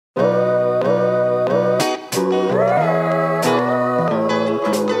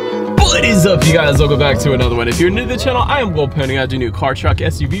What is up, you guys? Welcome back to another one. If you're new to the channel, I am Will Pony. I do new car, truck,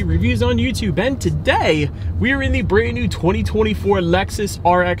 SUV reviews on YouTube, and today we are in the brand new 2024 Lexus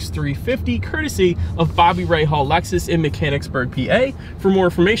RX 350, courtesy of Bobby Ray Hall Lexus in Mechanicsburg, PA. For more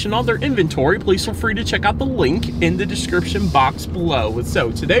information on their inventory, please feel free to check out the link in the description box below.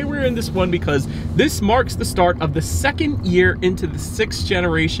 So today we're in this one because this marks the start of the second year into the 6th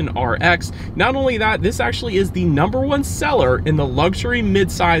generation RX. Not only that, this actually is the #1 seller in the luxury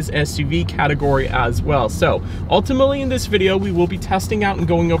mid-size SUV category as well. So ultimately in this video, we will be testing out and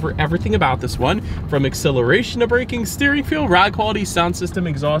going over everything about this one, from acceleration to braking, steering feel, ride quality, sound system,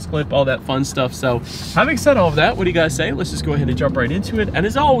 exhaust clip, all that fun stuff. So having said all of that, what do you guys say? Let's just go ahead and jump right into it. And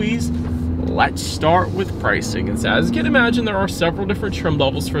as always, let's start with pricing. And so as you can imagine, there are several different trim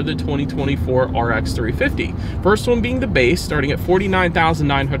levels for the 2024 RX 350. First one being the base, starting at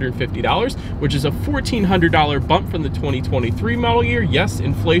 $49,950, which is a $1,400 bump from the 2023 model year. Yes,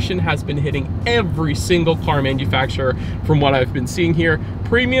 inflation has been hitting every single car manufacturer from what I've been seeing here.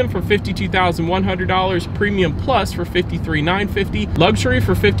 Premium for $52,100, Premium Plus for $53,950, Luxury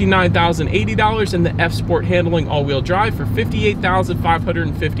for $59,080, and the F Sport handling all-wheel drive for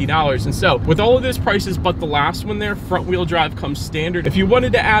 $58,550. And so with all of those prices but the last one there, front wheel drive comes standard. If you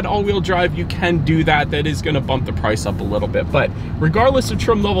wanted to add all-wheel drive, you can do that. That is going to bump the price up a little bit, but regardless of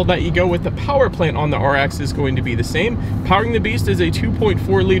trim level that you go with, the power plant on the RX is going to be the same. Powering the beast is a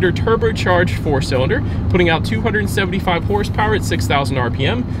 2.4 liter turbocharged 4-cylinder, putting out 275 horsepower at 6,000 RPM,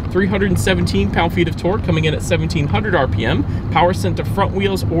 317 pound-feet of torque, coming in at 1,700 RPM. Power sent to front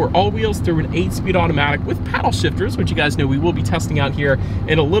wheels or all wheels through an 8-speed automatic with paddle shifters, which you guys know we will be testing out here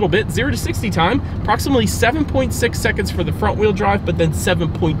in a little bit. 0 to 60 time, approximately 7.6 seconds for the front wheel drive, but then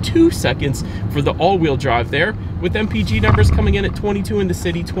 7.2 seconds for the all-wheel drive there, with MPG numbers coming in at 22 in the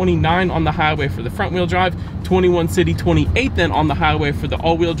city, 29 on the highway for the front wheel drive, 21 city, 28 then on the highway for the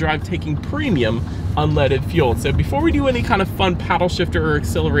all-wheel drive, taking premium unleaded fuel. So before we do any kind of fun paddle shifter or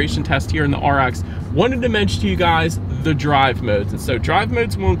acceleration test here in the RX, wanted to mention to you guys the drive modes. And so drive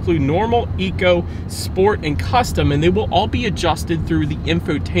modes will include normal, eco, sport, and custom, and they will all be adjusted through the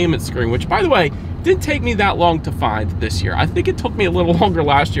infotainment screen, which, by the way, didn't take me that long to find this year. I think it took me a little longer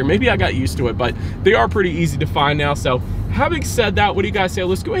last year. Maybe I got used to it, but they are pretty easy to find now. So having said that, what do you guys say?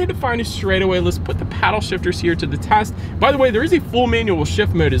 Let's go ahead and find it straight away. Let's put the paddle shifters here to the test. By the way, there is a full manual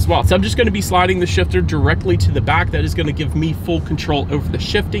shift mode as well. So I'm just going to be sliding the shifter directly to the back. That is going to give me full control over the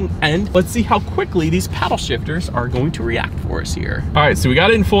shifting end. Let's see how quickly these paddle shifters are going to react for us here. All right, so we got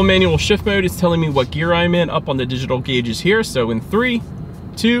it in full manual shift mode. It's telling me what gear I'm in up on the digital gauges here. So in 3,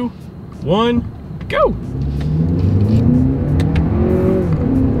 2, 1, go.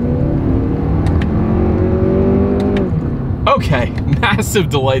 Okay, massive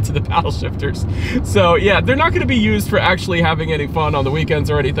delay to the paddle shifters. So yeah, they're not going to be used for actually having any fun on the weekends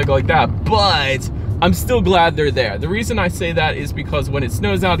or anything like that, but I'm still glad they're there. The reason I say that is because when it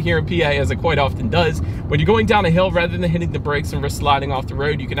snows out here in PA, as it quite often does, when you're going down a hill, rather than hitting the brakes and risk sliding off the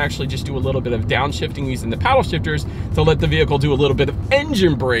road, you can actually just do a little bit of downshifting using the paddle shifters to let the vehicle do a little bit of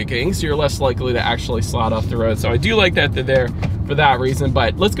engine braking, so you're less likely to actually slide off the road. So I do like that they're there for that reason.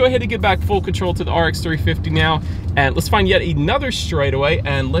 But let's go ahead and get back full control to the RX 350 now, and let's find yet another straightaway,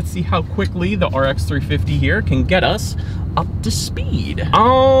 and let's see how quickly the RX 350 here can get us up to speed.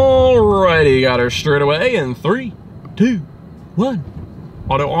 Alrighty, got her straight away in 3, 2, 1.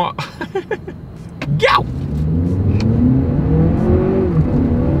 Auto on. Go!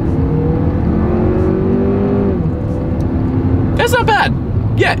 That's not bad.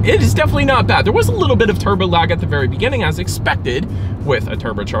 Yeah, it is definitely not bad. There was a little bit of turbo lag at the very beginning, as expected with a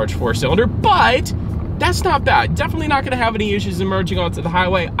turbocharged 4-cylinder, but that's not bad. Definitely not going to have any issues emerging onto the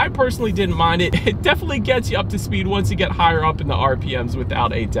highway. I personally didn't mind it. It definitely gets you up to speed once you get higher up in the RPMs,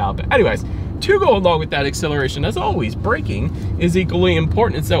 without a doubt. But anyways, to go along with that acceleration, as always, braking is equally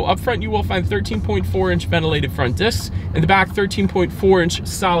important. So up front, you will find 13.4-inch ventilated front discs. In the back, 13.4-inch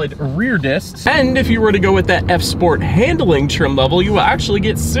solid rear discs. And if you were to go with that F Sport handling trim level, you will actually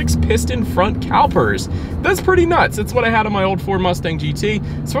get 6-piston front calipers. That's pretty nuts. That's what I had on my old Ford Mustang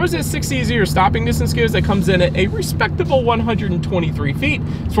GT. As far as that 6 or stopping distance goes, that comes in at a respectable 123 feet.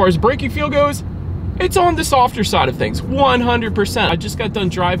 As far as braking feel goes, it's on the softer side of things, 100%. I just got done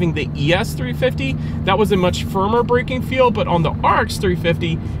driving the ES 350. That was a much firmer braking feel, but on the RX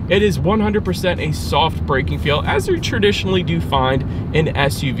 350, it is 100% a soft braking feel, as you traditionally do find in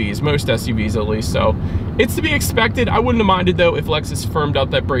SUVs, most SUVs at least. So it's to be expected. I wouldn't have minded though if Lexus firmed up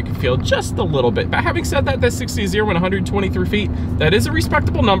that braking feel just a little bit. But having said that, that 60 and 123 feet, that is a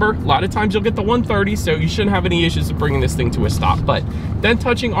respectable number. A lot of times you'll get the 130, so you shouldn't have any issues of bringing this thing to a stop. But then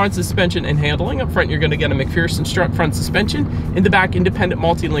touching on suspension and handling, up front you're going to get a McPherson strut front suspension. In the back, independent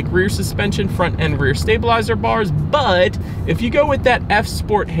multi-link rear suspension, front and rear stabilizer bars. But if you go with that F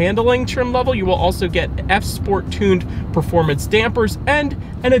Sport handling trim level, you will also get F Sport tuned performance dampers and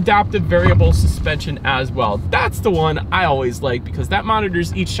an adaptive variable suspension as well. That's the one I always like because that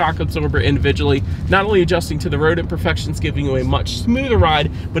monitors each shock absorber individually, not only adjusting to the road imperfections, giving you a much smoother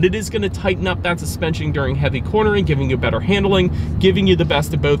ride, but it is going to tighten up that suspension during heavy cornering, giving you better handling, giving you the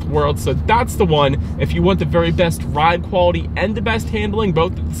best of both worlds. So that's the one. If you want the very best ride quality and the best handling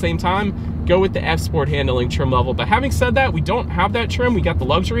both at the same time, go with the F Sport handling trim level. But having said that, we don't have that trim. We got the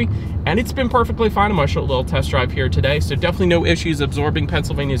luxury, and it's been perfectly fine in my short little test drive here today. So definitely no issues absorbing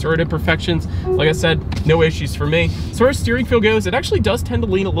Pennsylvania's road imperfections. Like I said, no issues for me. As far as steering feel goes, it actually does tend to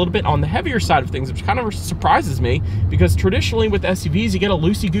lean a little bit on the heavier side of things, which kind of surprises me because traditionally with SUVs, you get a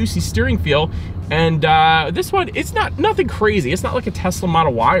loosey-goosey steering feel. And this one, it's nothing crazy. It's not like a Tesla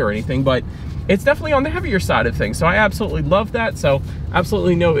Model Y or anything, but it's definitely on the heavier side of things. So I absolutely love that. So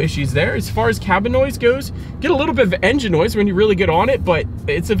absolutely no issues there. As far as cabin noise goes, get a little bit of engine noise when you really get on it, but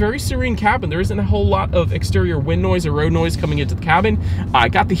it's a very serene cabin. There isn't a whole lot of exterior wind noise or road noise coming into the cabin. I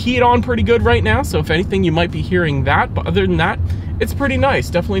got the heat on pretty good right now, so if anything, you might be hearing that. But other than that, it's pretty nice.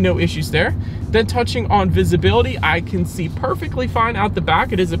 Definitely no issues there. Then touching on visibility, I can see perfectly fine out the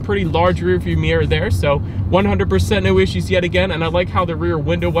back. It is a pretty large rear view mirror there, so 100% no issues yet again. And I like how the rear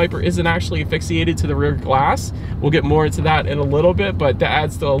window wiper isn't actually asphyxiated to the rear glass. We'll get more into that in a little bit, but that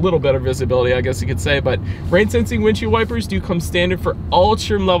adds to a little bit of visibility, I guess you could say. But rain sensing windshield wipers do come standard for all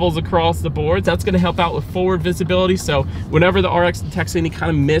trim levels across the board. That's going to help out with forward visibility. So whenever the RX detects any kind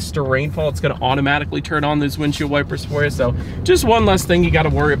of mist or rainfall, it's going to automatically turn on those windshield wipers for you. So just one less thing you got to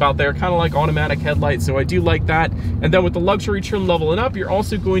worry about there, kind of like automatic headlights. So I do like that. And then with the luxury trim level and up, you're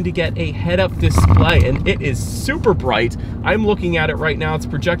also going to get a head-up display, and it is super bright. I'm looking at it right now. It's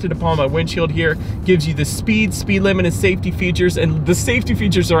projected upon my windshield here. Gives you the speed limit, and safety features, and the safety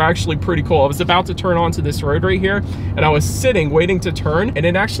features are actually pretty cool. I was about to turn onto this road right here, and I was sitting waiting to turn, and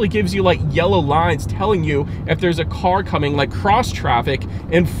it actually gives you like yellow lines telling you if there's a car coming, like cross traffic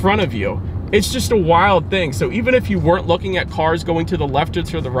in front of you. It's just a wild thing. So even if you weren't looking at cars going to the left or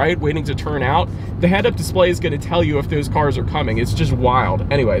to the right, waiting to turn out, the head-up display is going to tell you if those cars are coming. It's just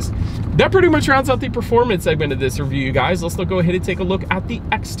wild. Anyways, that pretty much rounds out the performance segment of this review, you guys. Let's go ahead and take a look at the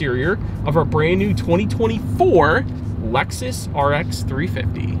exterior of our brand new 2024 Lexus RX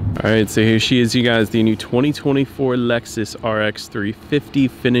 350. All right, so here she is, you guys, the new 2024 Lexus RX 350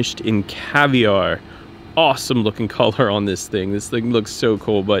 finished in caviar. Awesome looking color on this thing. This thing looks so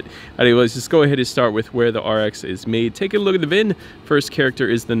cool. But anyways, just go ahead and start with where the RX is made. Take a look at the VIN. First character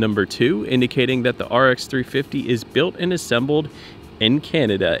is the number 2, indicating that the RX 350 is built and assembled in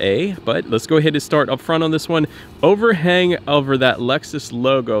Canada, But let's go ahead and start up front on this one. Overhang over that Lexus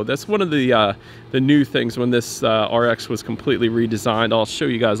logo. That's one of the new things when this RX was completely redesigned. I'll show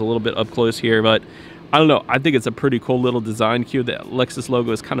you guys a little bit up close here, but I don't know, I think it's a pretty cool little design cue. The Lexus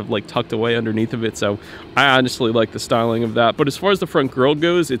logo is kind of like tucked away underneath of it, so I honestly like the styling of that. But as far as the front grille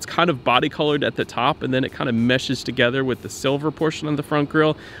goes, it's kind of body colored at the top, and then it kind of meshes together with the silver portion of the front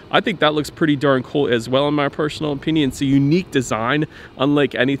grille. I think that looks pretty darn cool as well, in my personal opinion. It's a unique design,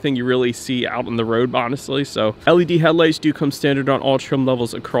 unlike anything you really see out on the road, honestly. So LED headlights do come standard on all trim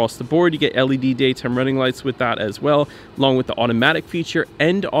levels across the board. You get LED daytime running lights with that as well, along with the automatic feature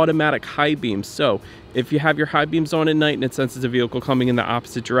and automatic high beams. So if you have your high beams on at night and it senses a vehicle coming in the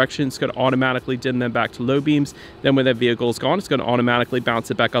opposite direction, it's going to automatically dim them back to low beams. Then when that vehicle is gone, it's going to automatically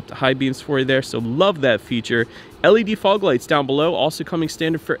bounce it back up to high beams for you there. So love that feature. LED fog lights down below, also coming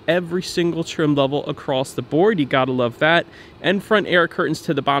standard for every single trim level across the board. You gotta love that. And front air curtains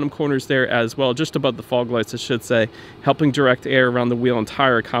to the bottom corners there as well, just above the fog lights, I should say, helping direct air around the wheel and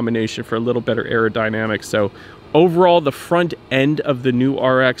tire combination for a little better aerodynamics. So overall, the front end of the new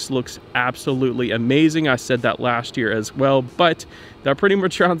RX looks absolutely amazing. I said that last year as well, but that pretty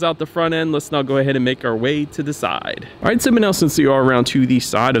much rounds out the front end. Let's now go ahead and make our way to the side. All right, so now since you are around to the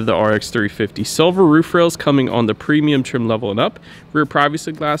side of the RX 350, silver roof rails coming on the premium trim level and up. Rear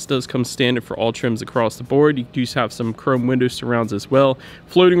privacy glass does come standard for all trims across the board. You do have some chrome window surrounds as well.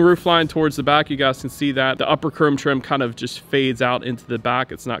 Floating roof line towards the back, you guys can see that. The upper chrome trim kind of just fades out into the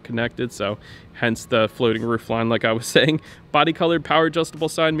back. It's not connected, so hence the floating roof line, like I was saying. Body colored power adjustable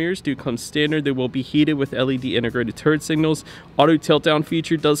side mirrors do come standard. They will be heated with LED integrated turn signals. Auto tilt down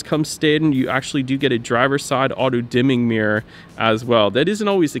feature does come standard. You actually do get a driver's side auto dimming mirror as well. That isn't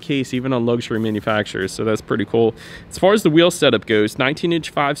always the case, even on luxury manufacturers, so that's pretty cool. As far as the wheel setup goes,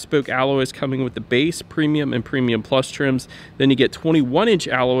 19-inch 5-spoke alloys coming with the base, premium, and premium plus trims. Then you get 21-inch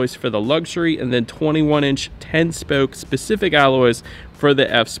alloys for the luxury, and then 21-inch 10-spoke specific alloys for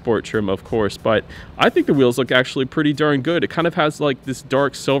the F Sport trim, of course. But I think the wheels look actually pretty darn good. It kind of has like this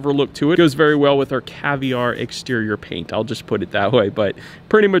dark silver look to it. It goes very well with our caviar exterior paint, I'll just put it that way. But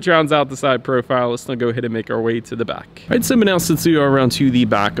pretty much rounds out the side profile. Let's now go ahead and make our way to the back. All right, so now since we are around to the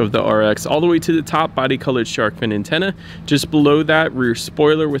back of the RX, all the way to the top, body colored shark fin antenna. Just below that, rear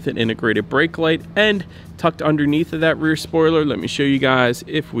spoiler with an integrated brake light, and tucked underneath of that rear spoiler, let me show you guys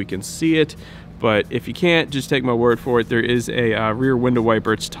if we can see it. But if you can't, just take my word for it. There is a rear window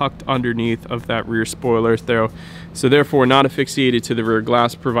wiper. It's tucked underneath of that rear spoiler there. So therefore not asphyxiated to the rear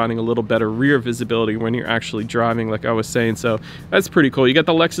glass, providing a little better rear visibility when you're actually driving, like I was saying. So that's pretty cool. You got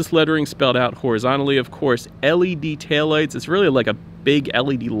the Lexus lettering spelled out horizontally, of course. LED taillights. It's really like a big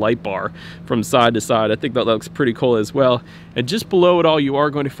LED light bar from side to side. I think that looks pretty cool as well. And just below it all, you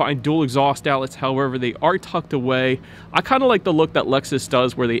are going to find dual exhaust outlets. However, they are tucked away. I kind of like the look that Lexus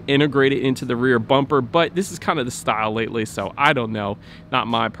does where they integrate it into the rear bumper, but this is kind of the style lately, so I don't know. Not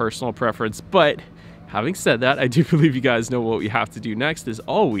my personal preference. But having said that, I do believe you guys know what we have to do next. As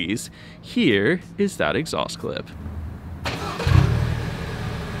always, here is that exhaust clip.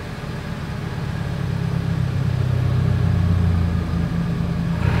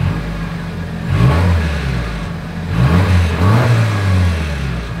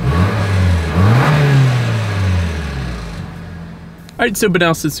 All right, so but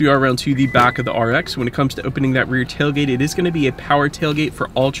now since we are around to the back of the RX, when it comes to opening that rear tailgate, it is going to be a power tailgate for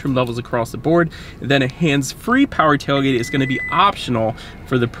all trim levels across the board. And then a hands-free power tailgate is going to be optional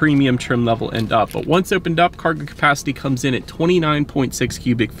for the premium trim level and up. But once opened up, cargo capacity comes in at 29.6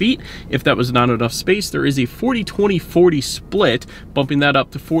 cubic feet. If that was not enough space, there is a 40-20-40 split, bumping that up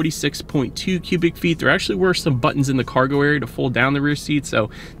to 46.2 cubic feet. There actually were some buttons in the cargo area to fold down the rear seat,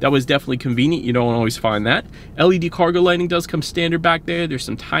 so that was definitely convenient. You don't always find that. LED cargo lighting does come standard back there. There's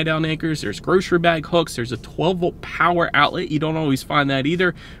some tie-down anchors, there's grocery bag hooks, there's a 12-volt power outlet. You don't always find that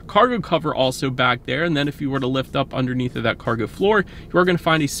either. Cargo cover also back there, and then if you were to lift up underneath of that cargo floor, you are going to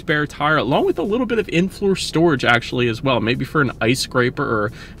find a spare tire along with a little bit of in-floor storage actually as well, maybe for an ice scraper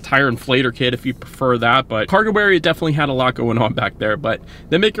or tire inflator kit if you prefer that. But cargo area definitely had a lot going on back there. But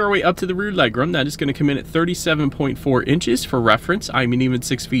then make our way up to the rear legroom. That is going to come in at 37.4 inches. For reference, I'm an even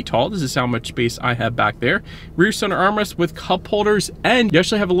 6 feet tall. This is how much space I have back there. Rear center armrest with cup holders, and you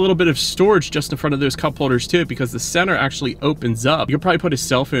actually have a little bit of storage just in front of those cup holders too, because the center actually opens up. You could probably put a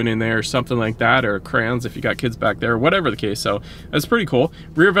cell phone in there or something like that, or crayons if you got kids back there, whatever the case. So that's pretty cool.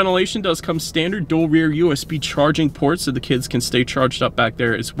 Rear ventilation does come standard, dual rear USB charging ports so the kids can stay charged up back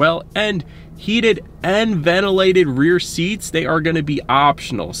there as well. And heated and ventilated rear seats, they are going to be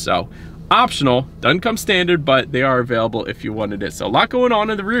optional. So optional, doesn't come standard, but they are available if you wanted it. So a lot going on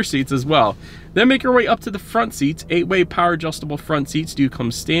in the rear seats as well. Then make your way up to the front seats. 8-way power adjustable front seats do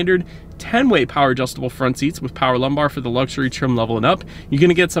come standard. 10-way power adjustable front seats with power lumbar for the luxury trim level and up. You're going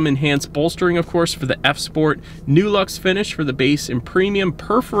to get some enhanced bolstering, of course, for the F Sport, new luxe finish for the base, and premium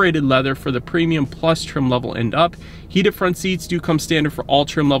perforated leather for the premium plus trim level and up. Heated front seats do come standard for all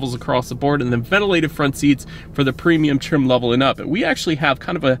trim levels across the board, and then ventilated front seats for the premium trim level and up. But we actually have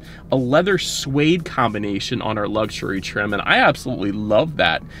kind of a leather suede combination on our luxury trim, and I absolutely love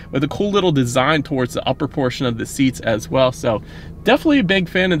that, with a cool little design towards the upper portion of the seats as well. So definitely a big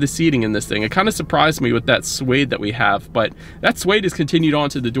fan of the seating in this thing. It kind of surprised me with that suede that we have, but that suede is continued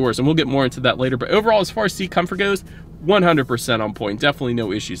onto the doors, and we'll get more into that later. But overall, as far as seat comfort goes, 100% on point, definitely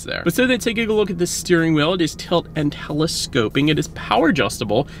no issues there. But so then taking a look at the steering wheel, it is tilt and telescoping. It is power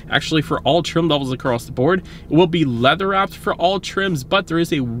adjustable, actually for all trim levels across the board. It will be leather wrapped for all trims, but there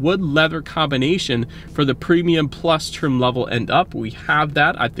is a wood leather combination for the premium plus trim level and up. We have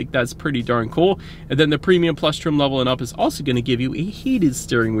that. I think that's pretty darn cool. And then the premium plus trim level and up is also going to give you a heated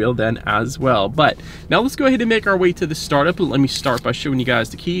steering wheel then as well. But now let's go ahead and make our way to the startup. Let me start by showing you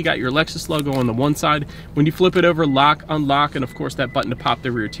guys the key. You got your Lexus logo on the one side. When you flip it over, lock, unlock, and of course that button to pop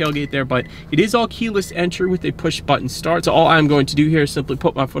the rear tailgate there. But it is all keyless entry with a push button start. So all I'm going to do here is simply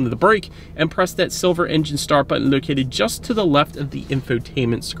put my foot on the brake and press that silver engine start button located just to the left of the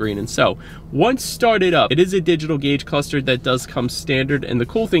infotainment screen. And so once started up, it is a digital gauge cluster that does come standard. And the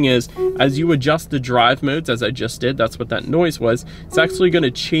cool thing is, as you adjust the drive modes, as I just did, that's what that noise was, it's actually going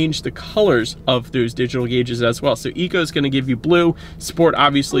to change the colors of those digital gauges as well. So Eco is going to give you blue, Sport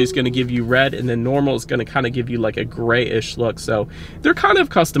obviously is going to give you red, and then Normal is going to kind of give you like a grayish look. So they're kind of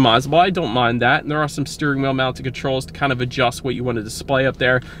customizable. I don't mind that. And there are some steering wheel mounted controls to kind of adjust what you want to display up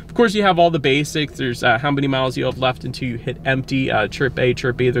there. Of course, you have all the basics. There's how many miles you have left until you hit empty, trip A,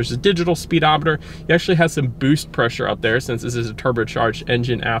 trip B. There's a digital speedometer. You actually have some boost pressure up there since this is a turbocharged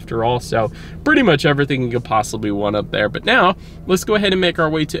engine after all. So pretty much everything you could possibly want up there. But now let's go ahead and make our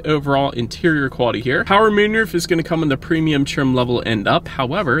way to overall interior quality here. Power moonroof is going to come in the premium trim level and up.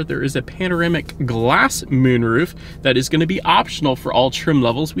 However, there is a panoramic glass moonroof that is going to be optional for all trim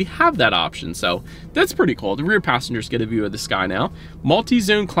levels. We have that option, so that's pretty cool. The rear passengers get a view of the sky now.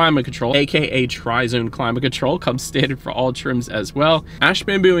 Multi-zone climate control, aka tri-zone climate control, comes standard for all trims as well. Ash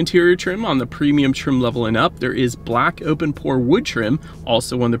bamboo interior trim on the premium trim level and up. There is black open pore wood trim,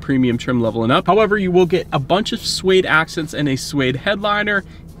 also on the premium trim level and up. However, you will get a bunch of suede accents and a suede headliner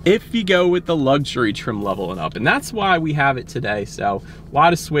if you go with the luxury trim level and up, and that's why we have it today. So a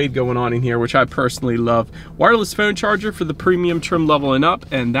lot of suede going on in here, which I personally love. Wireless phone charger for the premium trim level and up,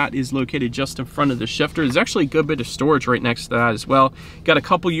 and that is located just in front of the shifter. There's actually a good bit of storage right next to that as well. Got a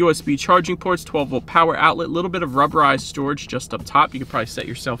couple USB charging ports, 12-volt power outlet, a little bit of rubberized storage just up top. You could probably set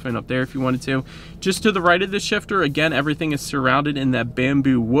yourself in up there if you wanted to. Just to the right of the shifter, again, everything is surrounded in that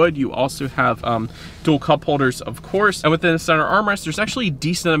bamboo wood. You also have dual cup holders, of course, and within the center armrest, there's actually a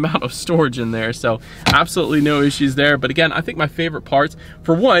decent amount of storage in there, so absolutely no issues there. But again, I think my favorite parts,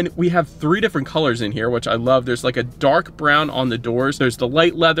 for one, we have 3 different colors in here, which I love. There's like a dark brown on the doors, there's the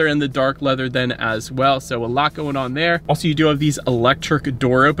light leather and the dark leather then as well, so a lot going on there. Also, you do have these electric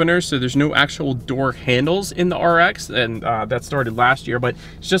door openers, so there's no actual door handles in the RX, and that started last year, but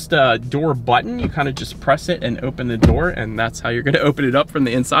it's just a door button. You kind of just press it and open the door, and that's how you're going to open it up from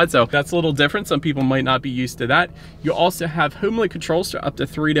the inside, so that's a little different. Some people might not be used to that. You also have HomeLink controls to up to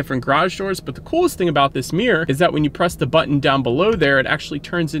 3 different garage doors, but the coolest thing about this mirror is that when you press the button down below there, it actually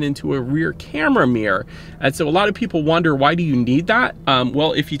turns it into a rear camera mirror. And so a lot of people wonder, why do you need that?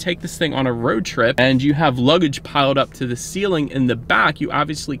 Well, if you take this thing on a road trip and you have luggage piled up to the ceiling in the back, you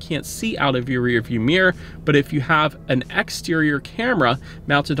obviously can't see out of your rear view mirror. But if you have an exterior camera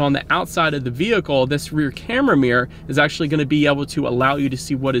mounted on the outside of the vehicle, this rear camera mirror is actually going to be able to allow you to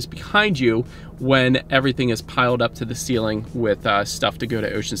see what is behind you when everything is piled up to the ceiling with stuff to go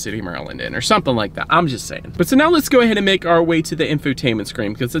to Ocean City, Maryland in, or something like that. I'm just saying. But so now let's go ahead and make our way to the infotainment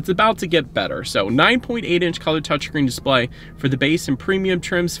screen, because it's about to get better. So 9.8-inch color touchscreen display for the base and premium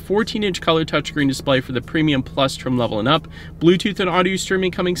trims, 14-inch color touchscreen display for the premium plus trim level and up, Bluetooth and audio streaming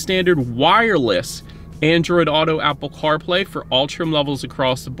coming standard, wireless Android Auto, Apple CarPlay for all trim levels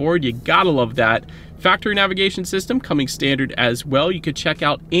across the board. You gotta love that. Factory navigation system coming standard as well. You could check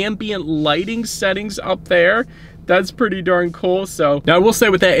out ambient lighting settings up there. That's pretty darn cool. So now I will say,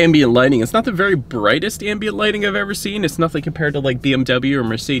 with that ambient lighting, it's not the very brightest ambient lighting I've ever seen. It's nothing compared to like BMW or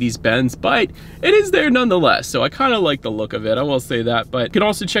Mercedes-Benz, but it is there nonetheless. So I kind of like the look of it, I will say that. But you can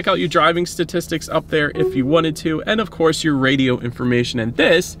also check out your driving statistics up there if you wanted to, and of course your radio information. And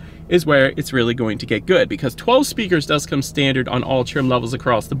this is where it's really going to get good, because 12 speakers does come standard on all trim levels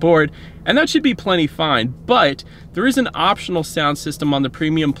across the board, and that should be plenty fine. But there is an optional sound system on the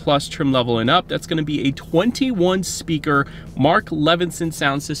premium plus trim level and up. That's going to be a 21 speaker Mark Levinson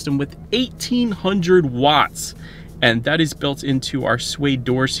sound system with 1800 watts. And that is built into our suede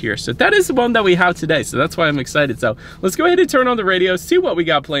doors here. So that is the one that we have today. So that's why I'm excited. So let's go ahead and turn on the radio, see what we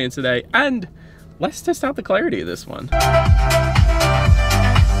got playing today, and let's test out the clarity of this one.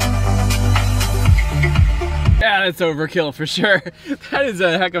 Yeah, that's overkill for sure. That is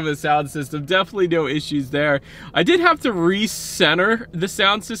a heck of a sound system. Definitely no issues there. I did have to recenter the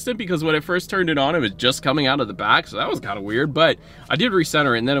sound system, because when I first turned it on, it was just coming out of the back, so that was kind of weird, but I did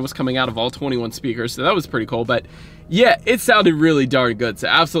recenter it, and then it was coming out of all 21 speakers, so that was pretty cool. But yeah, it sounded really darn good, so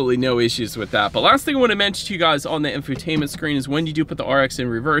absolutely no issues with that. But last thing I want to mention to you guys on the infotainment screen is when you do put the RX in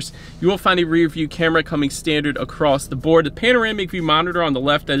reverse, you will find a rear view camera coming standard across the board. The panoramic view monitor on the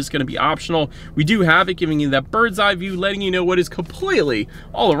left, that is going to be optional. We do have it, giving you that bird's eye view, letting you know what is completely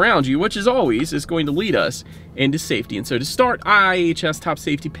all around you, which as always is going to lead us into safety. And so to start, IIHS Top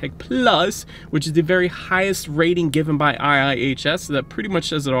Safety Pick Plus, which is the very highest rating given by IIHS, so that pretty much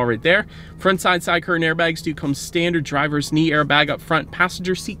says it all right there. Front side curtain airbags do come standard, driver's knee airbag up front,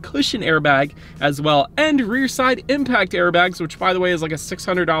 passenger seat cushion airbag as well, and rear side impact airbags, which by the way is like a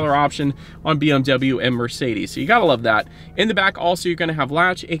 $600 option on BMW and Mercedes, so you gotta love that. In the back also, you're gonna have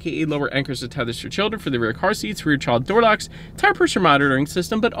latch, aka lower anchors and tethers for children for the rear car seats, rear child door locks, tire pressure monitoring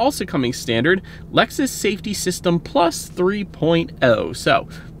system, but also coming standard, Lexus Safety System Plus 3.0. So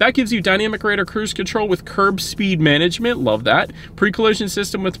that gives you dynamic radar cruise control with curb speed management, love that. Pre-collision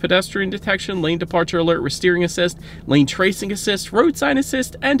system with pedestrian detection, lane departure alert with steering assist, lane tracing assist, road sign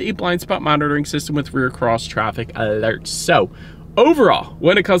assist, and a blind spot monitoring system with rear cross traffic alerts. So overall,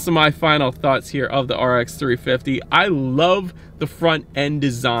 when it comes to my final thoughts here of the RX 350, I love the front end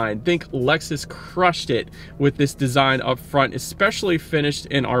design. I think Lexus crushed it with this design up front, especially finished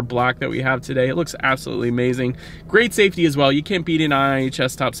in our black that we have today. It looks absolutely amazing. Great safety as well. You can't beat an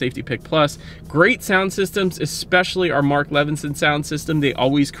IHS Top Safety Pick Plus. Great sound systems, especially our Mark Levinson sound system. They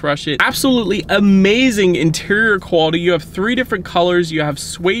always crush it. Absolutely amazing interior quality. You have 3 different colors. You have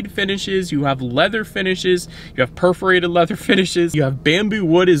suede finishes, you have leather finishes, you have perforated leather finishes, you have bamboo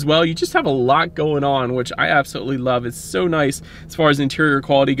wood as well. You just have a lot going on, which I absolutely love. It's so nice as far as interior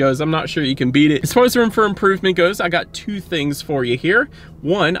quality goes. I'm not sure you can beat it. As far as room for improvement goes, I got 2 things for you here.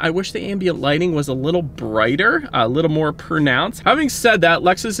 One, I wish the ambient lighting was a little brighter, a little more pronounced. Having said that,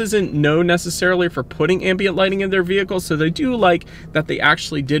 Lexus isn't known necessarily for putting ambient lighting in their vehicles, so they do like that they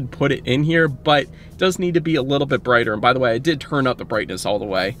actually did put it in here, but it does need to be a little bit brighter. And by the way, I did turn up the brightness all the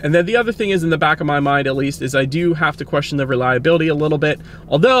way. And then the other thing is, in the back of my mind at least, is I do have to question the reliability a little bit.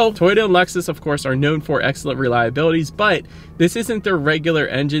 Although Toyota and Lexus, of course, are known for excellent reliabilities, but this isn't their regular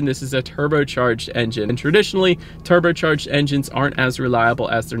engine. This is a turbocharged engine. And traditionally, turbocharged engines aren't as reliable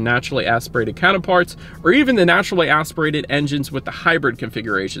as their naturally aspirated counterparts, or even the naturally aspirated engines with the hybrid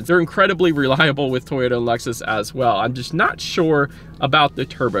configurations. They're incredibly reliable with Toyota and Lexus as well. I'm just not sure about the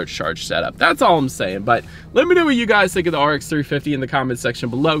turbocharged setup. That's all I'm saying. But let me know what you guys think of the RX 350 in the comments section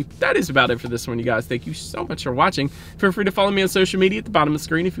below. That is about it for this one, you guys. Thank you so much for watching. Feel free to follow me on social media at the bottom of the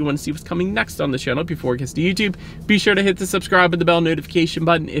screen if you want to see what's coming next on the channel before it gets to YouTube. Be sure to hit the subscribe and the bell notification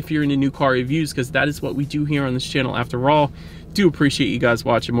button if you're into new car reviews, because that is what we do here on this channel after all. Do appreciate you guys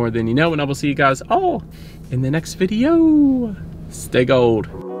watching more than you know, and I will see you guys all in the next video. Stay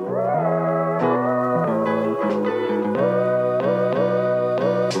gold.